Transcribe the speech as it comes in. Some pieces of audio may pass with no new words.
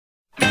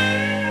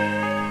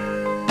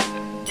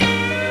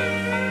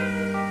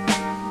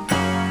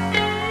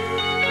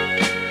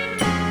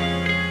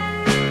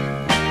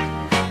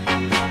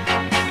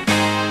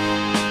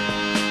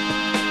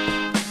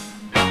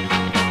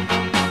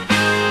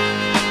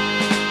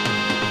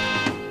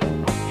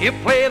You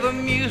play the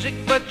music,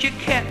 but you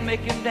can't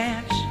make him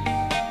dance.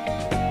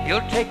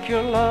 He'll take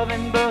your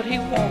loving, but he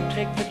won't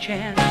take the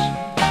chance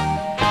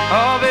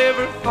of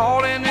ever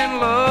falling in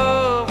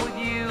love with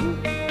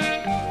you.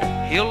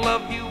 He'll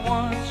love you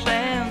once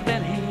and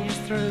then he's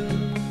through.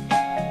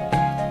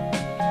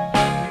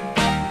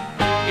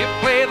 You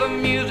play the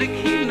music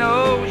he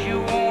knows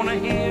you wanna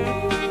hear,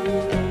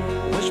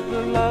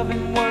 whisper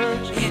loving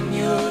words in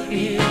your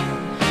ear.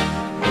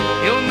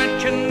 He'll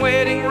mention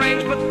wedding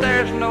rings, but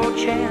there's no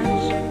chance.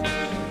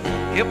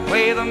 He'll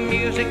play the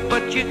music,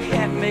 but you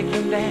can't make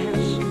him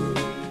dance.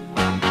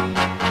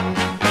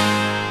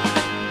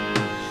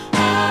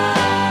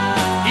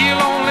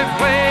 He'll only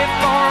play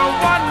for a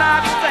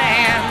one-night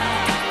stand.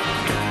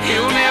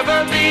 He'll never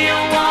be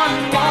a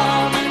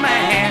one-woman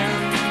man.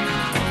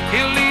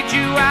 He'll lead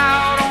you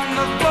out on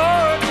the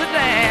floor to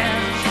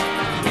dance.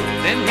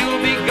 Then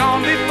he'll be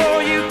gone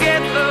before you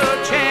get the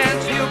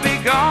chance. He'll be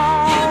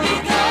gone.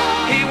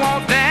 He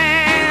won't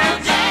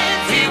dance.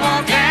 He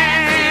won't dance.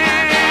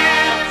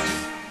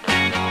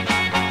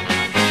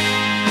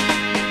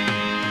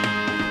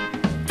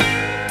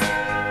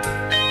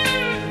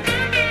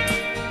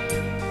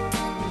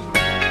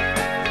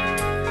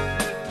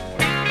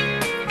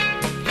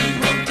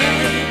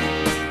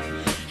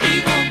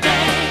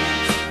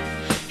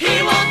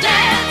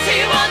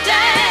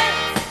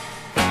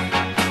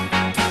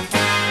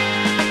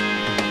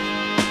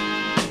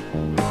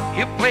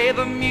 He'll play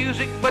the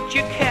music, but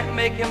you can't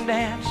make him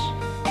dance.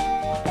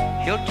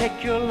 He'll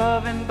take your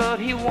loving, but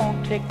he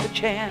won't take the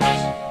chance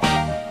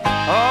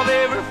of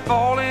ever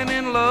falling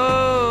in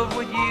love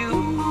with you.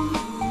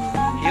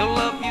 He'll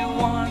love you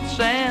once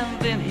and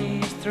then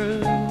he's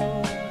through.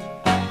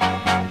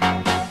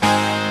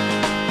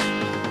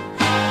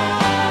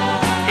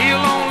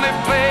 He'll only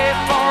play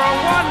for a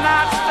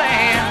one-night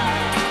stand.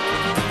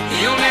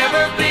 He'll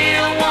never be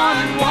a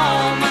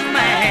one-woman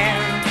man.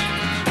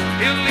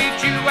 He'll lead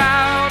you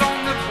out on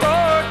the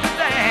floor to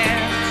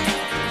dance.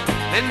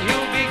 Then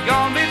he'll be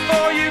gone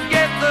before you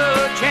get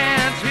the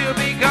chance. He'll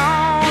be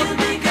gone.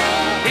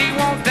 He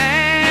won't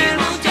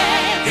dance.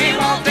 He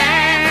won't dance.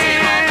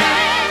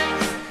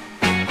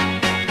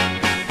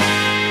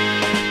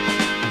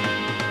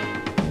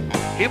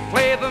 He'll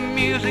play the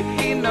music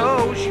he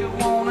knows you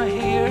wanna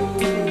hear,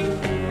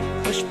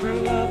 whisper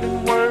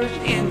loving words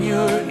in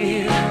your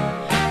ear.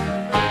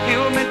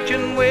 He'll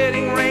mention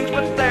wedding rings,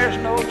 but there's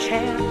no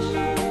chance.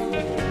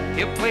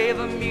 He'll play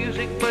the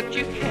music, but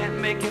you can't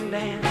make him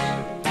dance.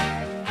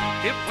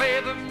 He'll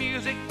play the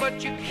music,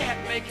 but you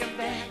can't make him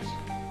dance.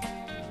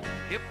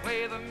 He'll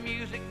play the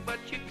music, but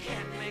you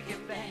can't make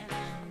him dance.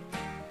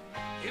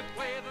 He'll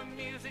play the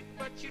music,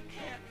 but you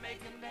can't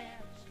make him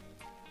dance.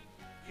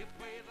 He'll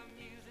play the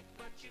music,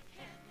 but you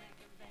can't.